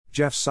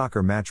Jeff's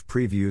Soccer Match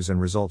Previews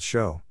and Results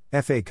Show,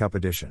 FA Cup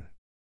Edition.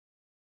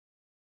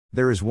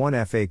 There is one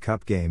FA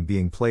Cup game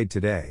being played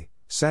today,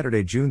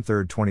 Saturday, June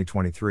 3,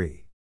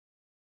 2023.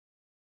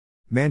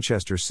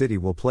 Manchester City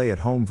will play at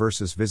home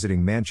versus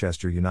visiting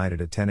Manchester United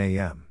at 10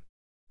 a.m.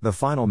 The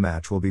final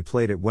match will be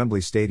played at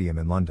Wembley Stadium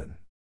in London.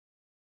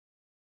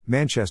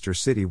 Manchester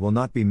City will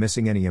not be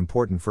missing any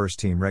important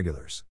first-team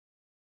regulars.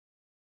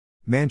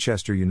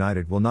 Manchester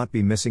United will not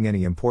be missing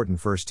any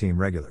important first-team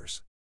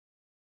regulars.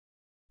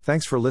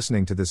 Thanks for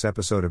listening to this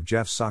episode of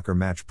Jeff's Soccer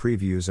Match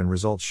Previews and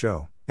Results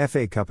Show,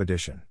 FA Cup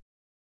Edition.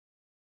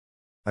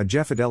 A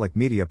Jeffadelic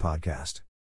Media Podcast.